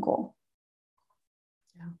 super freaking cool.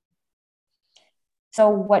 Yeah. So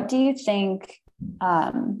what do you think,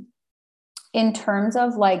 in terms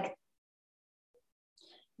of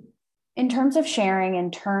sharing,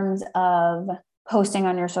 in terms of posting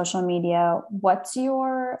on your social media, what's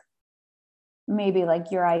your, maybe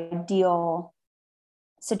like your ideal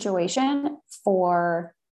situation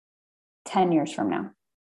for 10 years from now?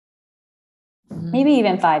 Mm-hmm. Maybe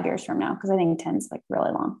even 5 years from now, because I think 10 is like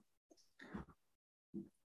really long.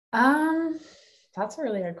 That's a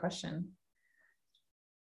really good question.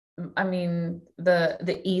 I mean,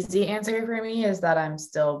 the easy answer for me is that I'm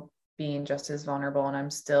still being just as vulnerable and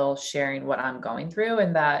I'm still sharing what I'm going through,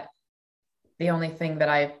 and that the only thing that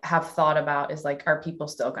I have thought about is like, are people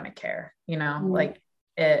still going to care? You know, mm-hmm. Like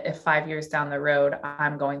if 5 years down the road,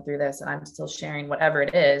 I'm going through this and I'm still sharing whatever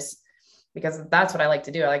it is, because that's what I like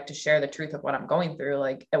to do. I like to share the truth of what I'm going through.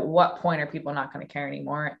 Like, at what point are people not going to care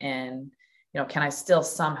anymore? And, you know, can I still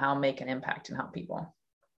somehow make an impact and help people?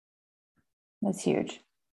 That's huge.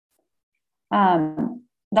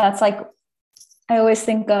 That's like, I always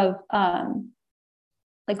think of,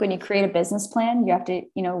 like when you create a business plan, you have to,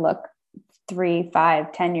 you know, look 3,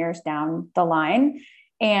 5, 10 years down the line.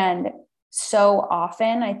 And so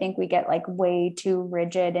often I think we get like way too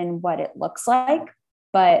rigid in what it looks like,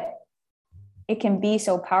 but it can be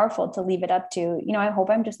so powerful to leave it up to, you know, I hope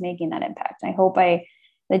I'm just making that impact. I hope it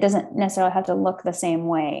doesn't necessarily have to look the same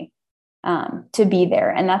way to be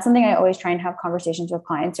there. And that's something I always try and have conversations with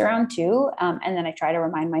clients around too. And then I try to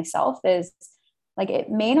remind myself is Like it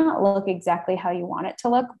may not look exactly how you want it to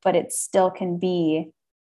look, but it still can be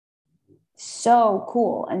so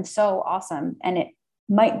cool and so awesome. And it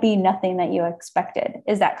might be nothing that you expected.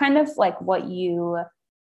 Is that kind of like what you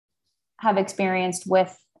have experienced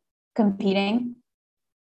with competing?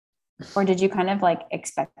 Or did you kind of like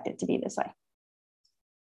expect it to be this way?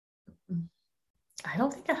 I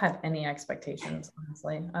don't think I had any expectations,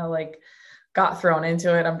 honestly. I like got thrown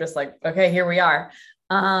into it. I'm just like, okay, here we are.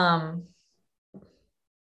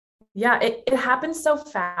 Yeah, it happened so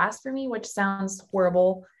fast for me, which sounds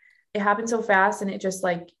horrible. It happened so fast, and it just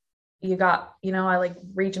like, you got, I like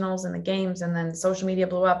regionals and the games, and then social media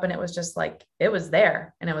blew up, and it was just like, it was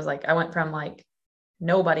there. And it was like, I went from like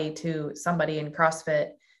nobody to somebody in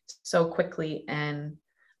CrossFit so quickly. And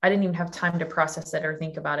I didn't even have time to process it or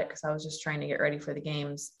think about it, because I was just trying to get ready for the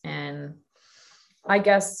games. And I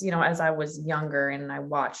guess, as I was younger and I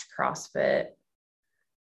watched CrossFit,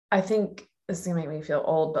 I think this is gonna make me feel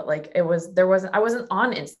old, but like I wasn't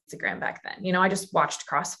on Instagram back then. I just watched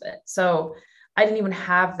CrossFit. So I didn't even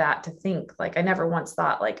have that to think. Like I never once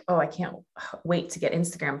thought like, oh, I can't wait to get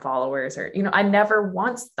Instagram followers, or, I never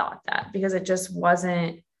once thought that, because it just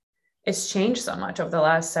wasn't, it's changed so much over the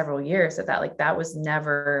last several years that was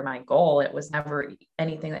never my goal. It was never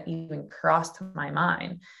anything that even crossed my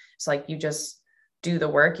mind. It's like, you just do the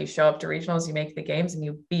work, you show up to regionals, you make the games, and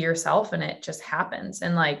you be yourself, and it just happens.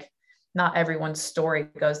 And like, not everyone's story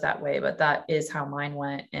goes that way, but that is how mine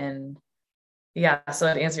went. And yeah,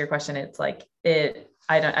 so to answer your question, it's like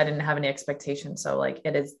I didn't have any expectations. So like,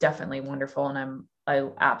 it is definitely wonderful. And I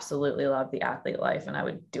absolutely love the athlete life, and I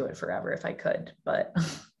would do it forever if I could, but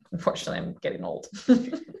unfortunately I'm getting old.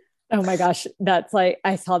 Oh my gosh. That's like,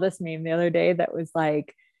 I saw this meme the other day that was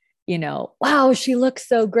like, wow, she looks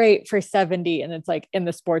so great for 70. And it's like, in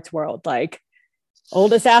the sports world, like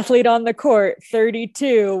oldest athlete on the court,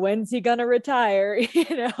 32, when's he going to retire?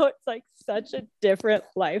 It's like such a different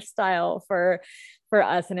lifestyle for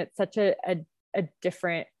us. And it's such a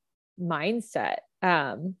different mindset.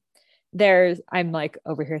 I'm like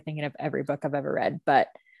over here thinking of every book I've ever read, but,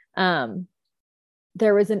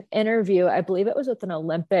 there was an interview, I believe it was with an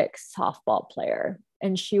Olympic softball player.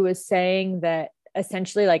 And she was saying that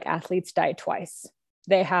essentially like athletes die twice.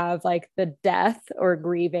 They have like the death or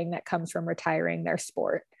grieving that comes from retiring their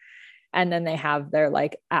sport. And then they have their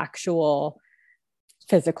like actual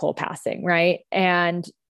physical passing. Right. And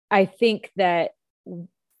I think that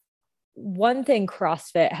one thing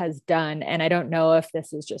CrossFit has done, and I don't know if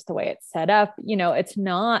this is just the way it's set up, it's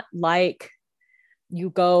not like you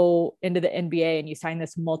go into the NBA and you sign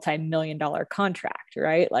this multi-million-dollar contract,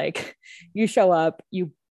 right? Like you show up,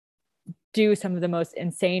 you do some of the most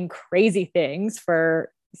insane, crazy things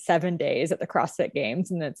for 7 days at the CrossFit Games.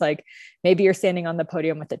 And it's like, maybe you're standing on the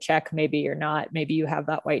podium with a check, maybe you're not, maybe you have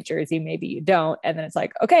that white jersey, maybe you don't. And then it's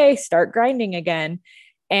like, okay, start grinding again.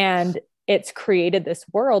 And it's created this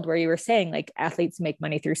world where you were saying like athletes make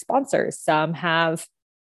money through sponsors. Some have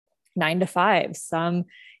 9 to 5, some,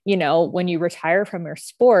 when you retire from your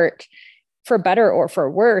sport, for better or for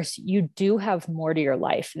worse, you do have more to your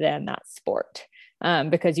life than that sport,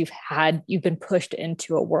 because you've been pushed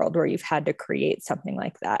into a world where you've had to create something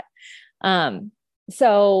like that.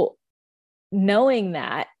 So knowing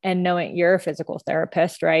that, and knowing you're a physical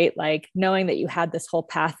therapist, right? Like knowing that you had this whole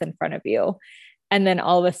path in front of you. And then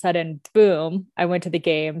all of a sudden, boom, I went to the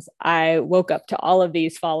games. I woke up to all of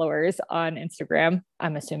these followers on Instagram.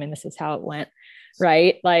 I'm assuming this is how it went,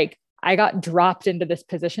 right? Like I got dropped into this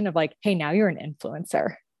position of like, hey, now you're an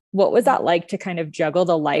influencer. What was that like to kind of juggle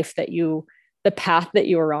the path that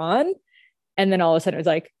you were on? And then all of a sudden it was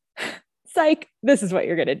like, psych, this is what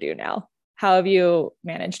you're going to do now. How have you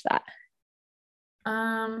managed that?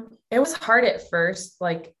 It was hard at first,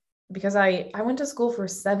 like, because I went to school for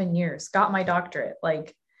 7 years, got my doctorate,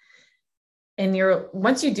 like, and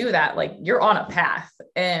once you do that, like you're on a path.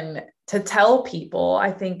 And to tell people,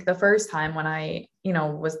 I think the first time when I,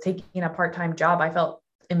 was taking a part-time job, I felt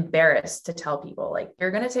embarrassed to tell people like,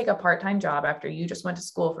 you're going to take a part-time job after you just went to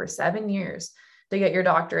school for 7 years to get your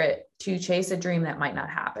doctorate, to chase a dream that might not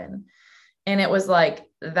happen. And it was like,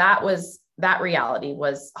 that reality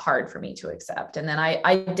was hard for me to accept. And then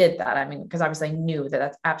I did that. I mean, because obviously I knew that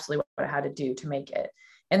that's absolutely what I had to do to make it.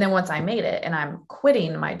 And then once I made it and I'm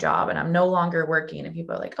quitting my job and I'm no longer working, and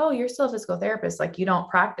people are like, oh, you're still a physical therapist. Like you don't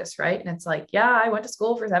practice, right? And it's like, yeah, I went to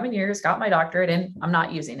school for 7 years, got my doctorate, and I'm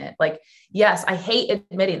not using it. Like, yes, I hate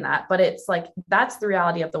admitting that, but it's like, that's the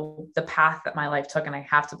reality of the path that my life took. And I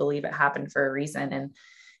have to believe it happened for a reason. And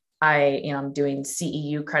I'm doing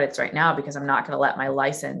CEU credits right now because I'm not going to let my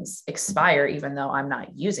license expire, even though I'm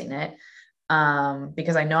not using it.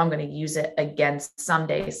 because I know I'm going to use it against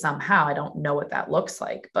someday, somehow. I don't know what that looks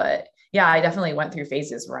like, but yeah, I definitely went through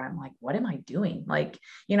phases where I'm like, what am I doing? Like,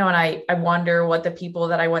 and I wonder what the people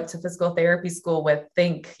that I went to physical therapy school with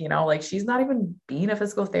think, like she's not even being a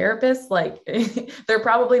physical therapist. Like they're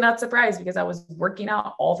probably not surprised because I was working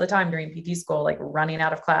out all the time during PT school, like running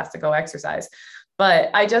out of class to go exercise. But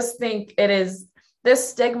I just think it is this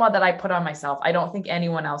stigma that I put on myself. I don't think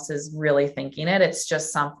anyone else is really thinking it. It's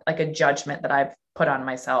just like a judgment that I've put on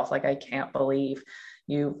myself. Like, I can't believe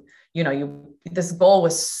this goal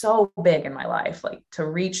was so big in my life, like to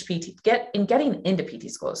reach getting into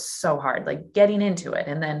PT school is so hard, like getting into it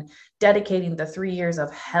and then dedicating the 3 years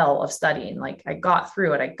of hell of studying. Like I got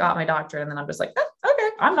through it, I got my doctorate, and then I'm just like, okay,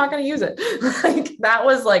 I'm not going to use it. Like that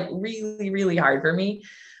was like really, really hard for me.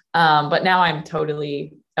 But now I'm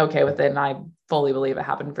totally okay with it. And I fully believe it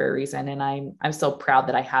happened for a reason. And I'm so proud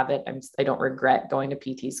that I have it. I don't regret going to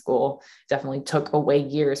PT school. Definitely took away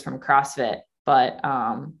years from CrossFit, but,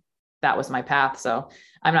 that was my path. So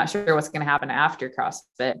I'm not sure what's going to happen after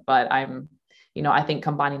CrossFit, but I think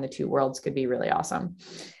combining the two worlds could be really awesome.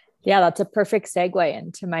 Yeah, that's a perfect segue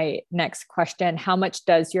into my next question. How much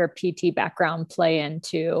does your PT background play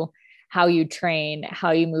into how you train, how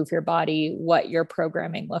you move your body, what your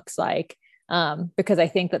programming looks like? Because I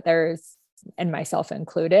think that there's, and myself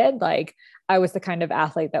included, like I was the kind of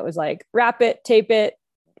athlete that was like, wrap it, tape it,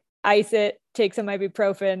 ice it, take some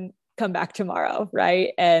ibuprofen, come back tomorrow.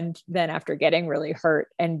 Right. And then after getting really hurt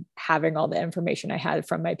and having all the information I had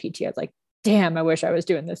from my PT, I was like, damn, I wish I was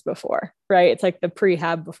doing this before. Right. It's like the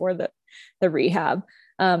prehab before the rehab.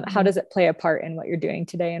 How does it play a part in what you're doing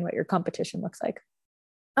today and what your competition looks like?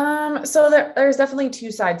 So there's definitely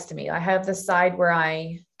two sides to me. I have the side where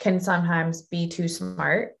I can sometimes be too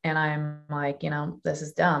smart and I'm like, this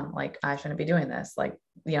is dumb. Like I shouldn't be doing this.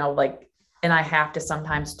 And I have to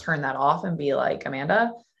sometimes turn that off and be like,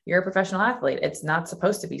 Amanda, you're a professional athlete. It's not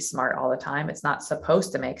supposed to be smart all the time. It's not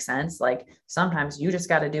supposed to make sense. Like sometimes you just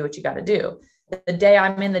got to do what you got to do. The day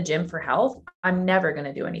I'm in the gym for health, I'm never going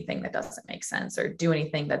to do anything that doesn't make sense or do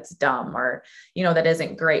anything that's dumb or, that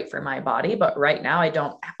isn't great for my body. But right now I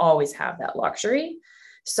don't always have that luxury.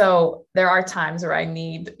 So there are times where I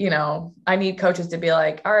need coaches to be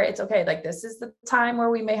like, all right, it's okay. Like this is the time where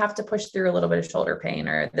we may have to push through a little bit of shoulder pain,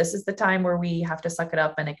 or this is the time where we have to suck it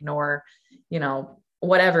up and ignore,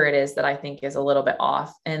 whatever it is that I think is a little bit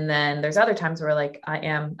off. And then there's other times where like I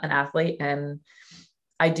am an athlete and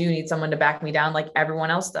I do need someone to back me down like everyone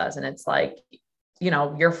else does. And it's like,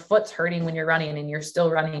 your foot's hurting when you're running and you're still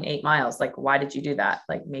running 8 miles. Like, why did you do that?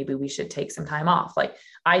 Like, maybe we should take some time off. Like,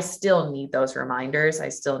 I still need those reminders. I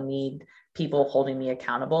still need people holding me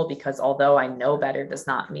accountable, because although I know better does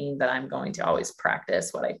not mean that I'm going to always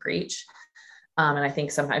practice what I preach. And I think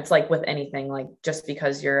sometimes like with anything, like just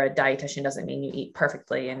because you're a dietitian doesn't mean you eat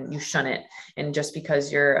perfectly and you shouldn't. And just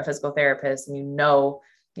because you're a physical therapist and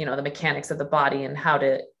the mechanics of the body and how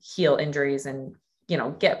to heal injuries and,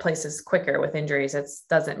 get places quicker with injuries, it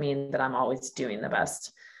doesn't mean that I'm always doing the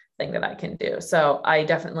best thing that I can do. So I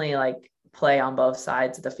definitely like play on both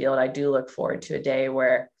sides of the field. I do look forward to a day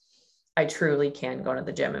where I truly can go to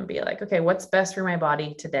the gym and be like, okay, what's best for my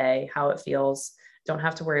body today, how it feels. Don't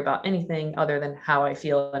have to worry about anything other than how I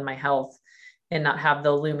feel in my health, and not have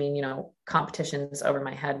the looming, competitions over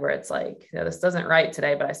my head where it's like, this doesn't right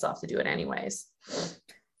today, but I still have to do it anyways.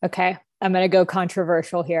 Okay. I'm going to go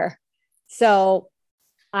controversial here. So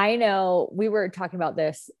I know we were talking about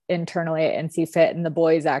this internally at NC Fit, and the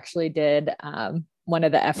boys actually did one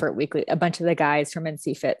of the Effort Weekly. A bunch of the guys from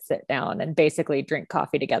NC Fit sit down and basically drink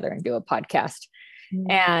coffee together and do a podcast.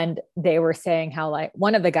 And they were saying how like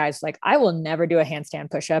one of the guys, like, I will never do a handstand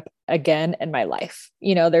push-up again in my life.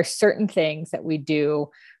 There's certain things that we do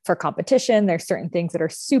for competition. There's certain things that are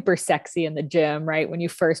super sexy in the gym, right? When you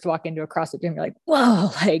first walk into a CrossFit gym, you're like,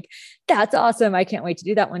 whoa, like that's awesome. I can't wait to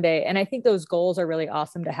do that one day. And I think those goals are really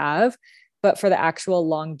awesome to have. But for the actual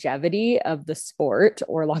longevity of the sport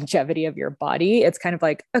or longevity of your body, it's kind of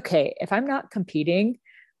like, okay, if I'm not competing,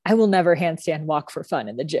 I will never handstand walk for fun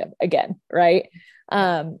in the gym again. Right.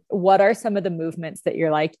 What are some of the movements that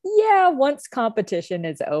you're like, yeah, once competition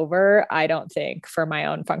is over, I don't think for my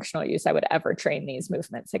own functional use, I would ever train these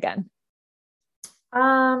movements again?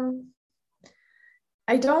 I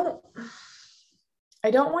don't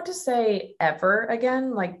want to say ever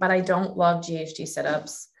again, but I don't love GHD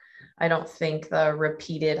sit-ups. I don't think the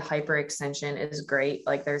repeated hyperextension is great.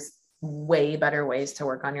 Like there's way better ways to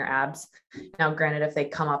work on your abs. Now, granted, if they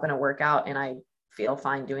come up in a workout and I feel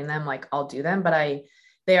fine doing them, like I'll do them, but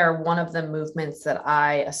they are one of the movements that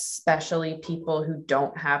especially people who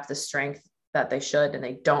don't have the strength that they should, and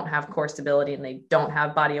they don't have core stability and they don't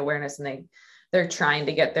have body awareness, and they're trying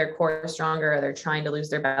to get their core stronger, or they're trying to lose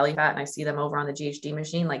their belly fat. And I see them over on the GHD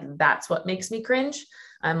machine. Like, that's what makes me cringe.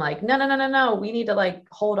 I'm like, no. We need to like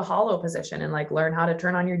hold a hollow position and like learn how to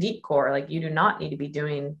turn on your deep core. Like, you do not need to be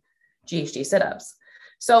doing GHD sit-ups.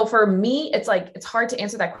 So for me, it's like, it's hard to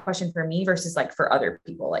answer that question for me versus like for other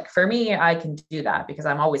people. Like for me, I can do that because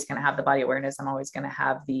I'm always going to have the body awareness. I'm always going to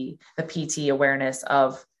have the PT awareness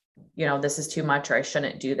of, you know, this is too much, or I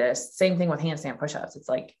shouldn't do this. Same thing with handstand push-ups. It's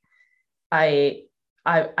like, I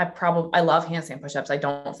love handstand push-ups. I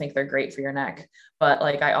don't think they're great for your neck, but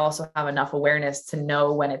like, I also have enough awareness to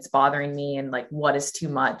know when it's bothering me and like what is too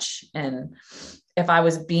much. And if I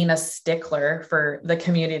was being a stickler for the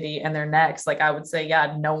community and their necks, like I would say,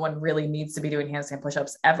 yeah, no one really needs to be doing handstand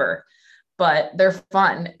push-ups ever, but they're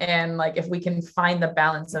fun. And like, if we can find the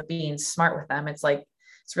balance of being smart with them, it's like,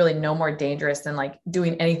 it's really no more dangerous than like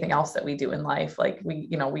doing anything else that we do in life. Like we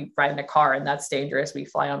ride in a car and that's dangerous. We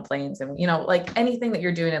fly on planes, and, like anything that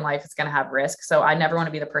you're doing in life is going to have risk. So I never want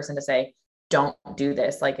to be the person to say, don't do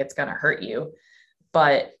this. Like, it's going to hurt you.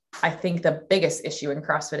 But I think the biggest issue in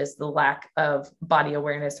CrossFit is the lack of body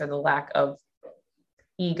awareness, or the lack of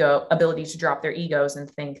ability to drop their egos and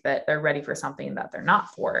think that they're ready for something that they're not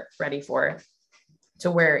ready for, to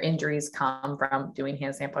where injuries come from doing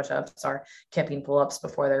handstand push-ups or kipping pull-ups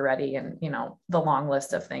before they're ready. And, the long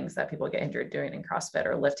list of things that people get injured doing in CrossFit,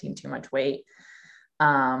 or lifting too much weight.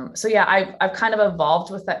 So yeah, I've kind of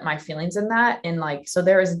evolved with that, my feelings in that. And like, so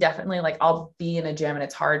there is definitely like, I'll be in a gym and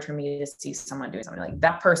it's hard for me to see someone doing something like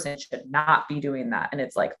that person should not be doing that. And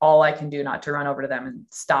it's like, all I can do not to run over to them and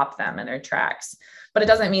stop them in their tracks, but it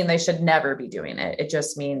doesn't mean they should never be doing it. It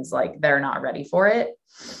just means like, they're not ready for it.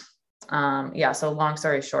 Yeah. So long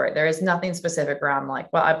story short, there is nothing specific where I'm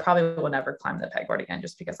like, well, I probably will never climb the pegboard again,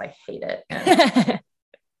 just because I hate it. And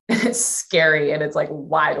it's scary. And it's like,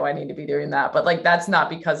 why do I need to be doing that? But like, that's not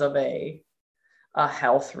because of a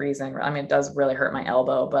health reason. I mean, it does really hurt my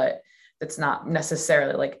elbow, but it's not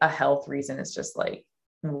necessarily like a health reason. It's just like,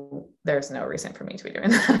 there's no reason for me to be doing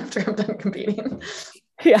that after I'm done competing.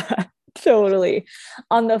 Yeah, totally.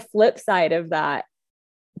 On the flip side of that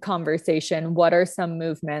conversation, what are some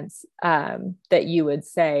movements that you would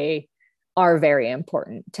say are very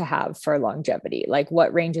important to have for longevity? Like,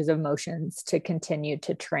 what ranges of motions to continue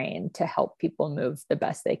to train to help people move the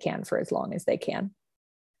best they can for as long as they can?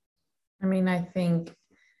 I mean, I think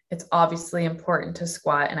it's obviously important to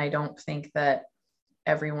squat. And I don't think that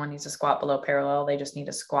everyone needs to squat below parallel. They just need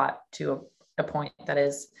to squat to a point that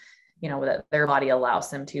is, that their body allows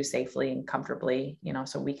them to safely and comfortably,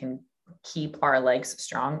 so we can keep our legs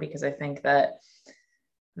strong. Because I think that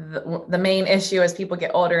the main issue as people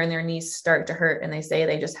get older and their knees start to hurt and they say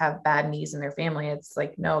they just have bad knees in their family, it's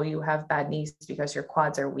like, no, you have bad knees because your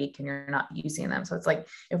quads are weak and you're not using them. So it's like,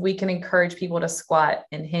 if we can encourage people to squat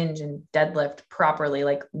and hinge and deadlift properly,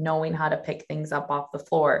 like knowing how to pick things up off the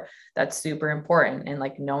floor, that's super important. And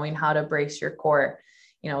like knowing how to brace your core,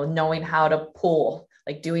 knowing how to pull,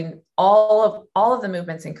 like doing all of the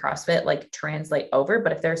movements in CrossFit, like translate over.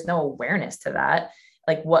 But if there's no awareness to that,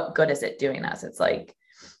 like what good is it doing us? It's like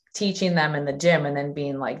teaching them in the gym and then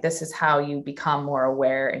being like, this is how you become more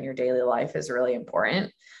aware in your daily life is really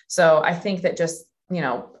important. So I think that just,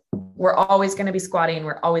 we're always going to be squatting.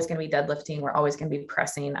 We're always going to be deadlifting. We're always going to be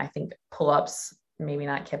pressing. I think pull-ups, maybe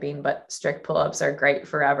not kipping, but strict pull-ups are great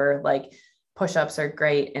forever. Like push-ups are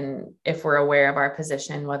great. And if we're aware of our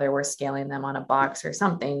position, whether we're scaling them on a box or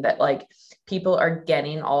something, that like people are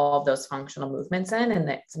getting all of those functional movements in, and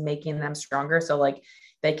that's making them stronger. So like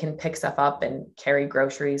they can pick stuff up and carry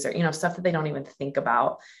groceries or, stuff that they don't even think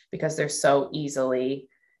about because they're so easily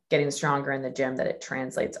getting stronger in the gym that it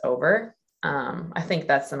translates over. I think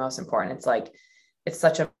that's the most important. It's like, it's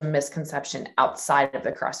such a misconception outside of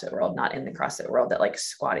the CrossFit world, not in the CrossFit world, that like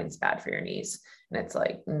squatting is bad for your knees. And it's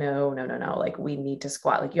like, no. Like we need to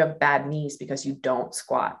squat. Like you have bad knees because you don't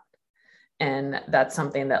squat. And that's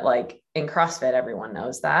something that like in CrossFit, everyone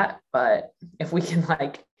knows that. But if we can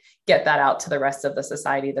like get that out to the rest of the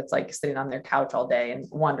society that's like sitting on their couch all day and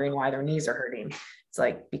wondering why their knees are hurting, it's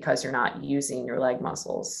like, because you're not using your leg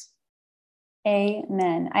muscles.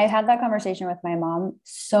 Amen. I've had that conversation with my mom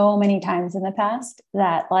so many times in the past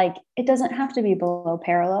that like, it doesn't have to be below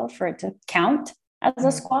parallel for it to count as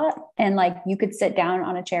a squat. And like, you could sit down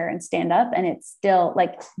on a chair and stand up and it's still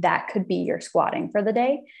like, that could be your squatting for the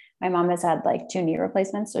day. My mom has had like 2 knee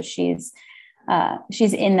replacements. So she's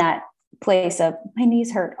in that place of my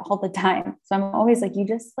knees hurt all the time. So I'm always like, you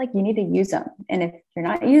need to use them. And if you're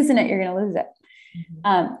not using it, you're going to lose it.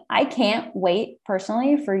 I can't wait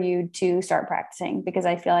personally for you to start practicing, because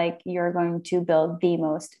I feel like you're going to build the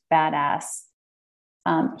most badass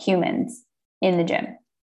humans in the gym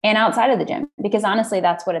and outside of the gym, because honestly,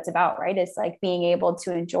 that's what it's about, right? It's like being able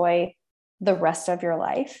to enjoy the rest of your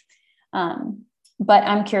life. But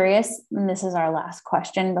I'm curious, and this is our last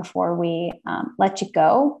question before we let you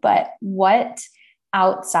go, but what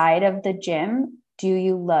outside of the gym do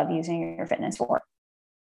you love using your fitness for?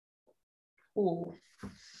 Ooh,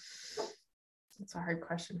 that's a hard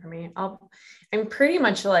question for me. I'm pretty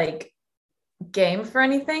much like game for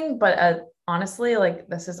anything, but honestly, like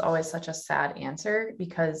this is always such a sad answer,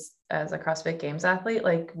 because as a CrossFit Games athlete,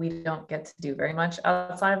 like we don't get to do very much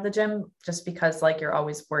outside of the gym, just because like you're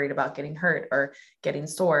always worried about getting hurt or getting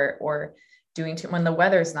sore or doing too, when the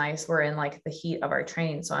weather's nice, we're in like the heat of our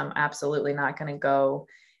training. So I'm absolutely not going to go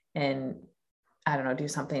and I don't know, do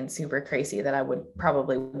something super crazy that I would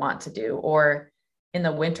probably want to do. Or in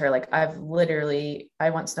the winter, like I went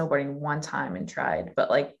snowboarding one time and tried, but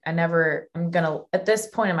like at this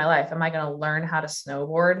point in my life, am I going to learn how to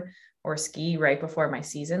snowboard or ski right before my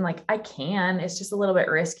season? Like I can, it's just a little bit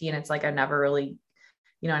risky. And it's like, I never really,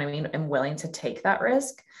 you know what I mean? I'm willing to take that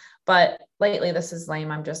risk. But lately, this is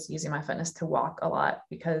lame. I'm just using my fitness to walk a lot,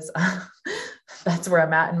 because that's where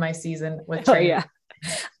I'm at in my season with training. Oh, yeah.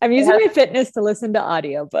 I'm using my fitness to listen to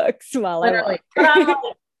audiobooks while I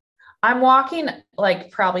walk. I'm walking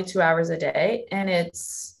like probably 2 hours a day, and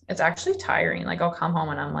it's actually tiring. Like I'll come home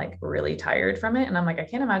and I'm like really tired from it. And I'm like, I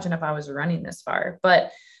can't imagine if I was running this far,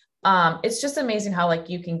 but it's just amazing how like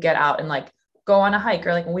you can get out and like go on a hike,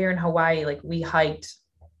 or like when we were in Hawaii, like we hiked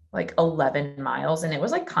like 11 miles and it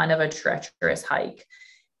was like kind of a treacherous hike.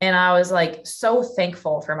 And I was like, so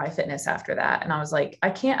thankful for my fitness after that. And I was like, I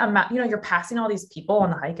can't imagine, you're passing all these people on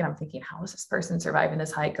the hike. And I'm thinking, how is this person surviving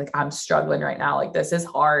this hike? Like I'm struggling right now. Like this is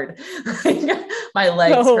hard. My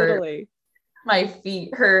legs hurt, my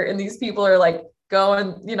feet hurt. And these people are like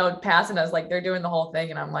going, passing us, like they're doing the whole thing.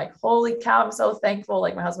 And I'm like, holy cow, I'm so thankful.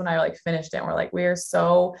 Like my husband and I like finished it. And we're like, we are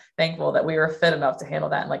so thankful that we were fit enough to handle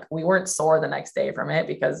that. And like, we weren't sore the next day from it,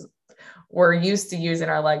 because we're used to using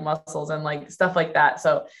our leg muscles and like stuff like that.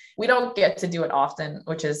 So we don't get to do it often,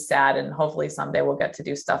 which is sad. And hopefully someday we'll get to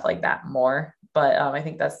do stuff like that more. But I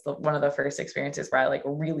think that's one of the first experiences where I like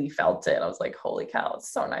really felt it. I was like, holy cow,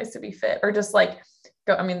 it's so nice to be fit. Or just like,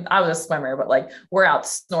 I was a swimmer, but like we're out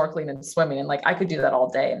snorkeling and swimming, and like I could do that all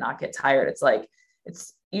day and not get tired. It's like,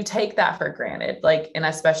 you take that for granted. Like, and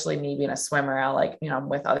especially me being a swimmer, I'm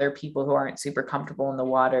with other people who aren't super comfortable in the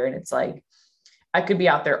water. And it's like, I could be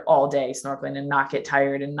out there all day snorkeling and not get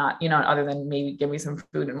tired and not, other than maybe give me some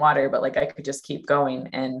food and water, but like I could just keep going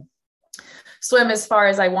and swim as far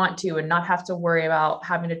as I want to and not have to worry about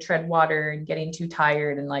having to tread water and getting too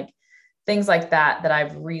tired and like things like that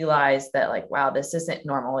I've realized that like, wow, this isn't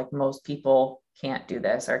normal. Like most people can't do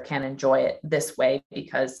this or can't enjoy it this way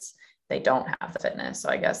because they don't have the fitness. So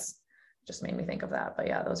I guess just made me think of that. But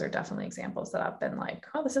yeah, those are definitely examples that I've been like,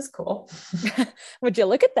 oh, this is cool. Would you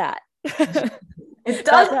look at that? It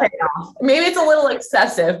does pay off. Maybe it's a little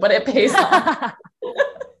excessive, but it pays off.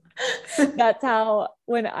 That's how,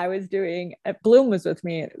 when I was doing, Bloom was with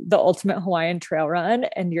me, the Ultimate Hawaiian Trail Run,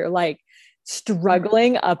 and you're like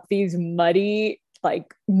struggling up these muddy,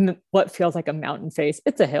 like what feels like a mountain face.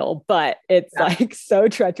 It's a hill, but it's like so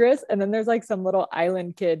treacherous. And then there's like some little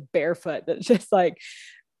island kid barefoot that's just like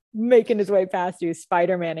making his way past you,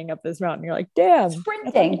 Spider-Manning up this mountain. You're like, damn,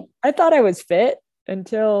 sprinting. I thought I was fit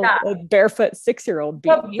until a barefoot 6-year-old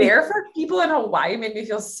beat me. Barefoot people in Hawaii made me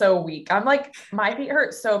feel so weak. I'm like, my feet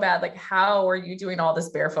hurt so bad. Like, how are you doing all this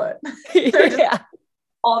barefoot?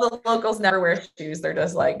 All the locals never wear shoes. They're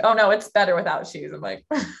just like, oh no, it's better without shoes. I'm like,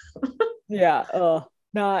 yeah. Oh,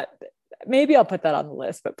 maybe I'll put that on the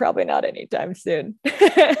list, but probably not anytime soon.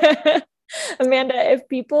 Amanda, if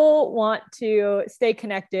people want to stay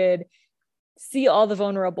connected, see all the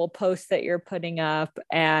vulnerable posts that you're putting up,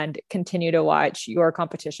 and continue to watch your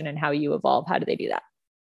competition and how you evolve, how do they do that?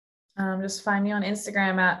 Just find me on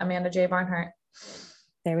Instagram at Amanda J. Barnhart.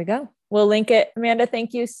 There we go. We'll link it. Amanda,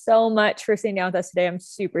 thank you so much for sitting down with us today. I'm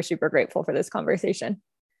super, super grateful for this conversation.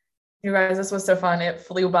 You guys, this was so fun. It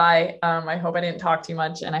flew by. I hope I didn't talk too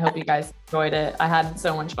much, and I hope you guys enjoyed it. I had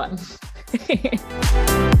so much fun.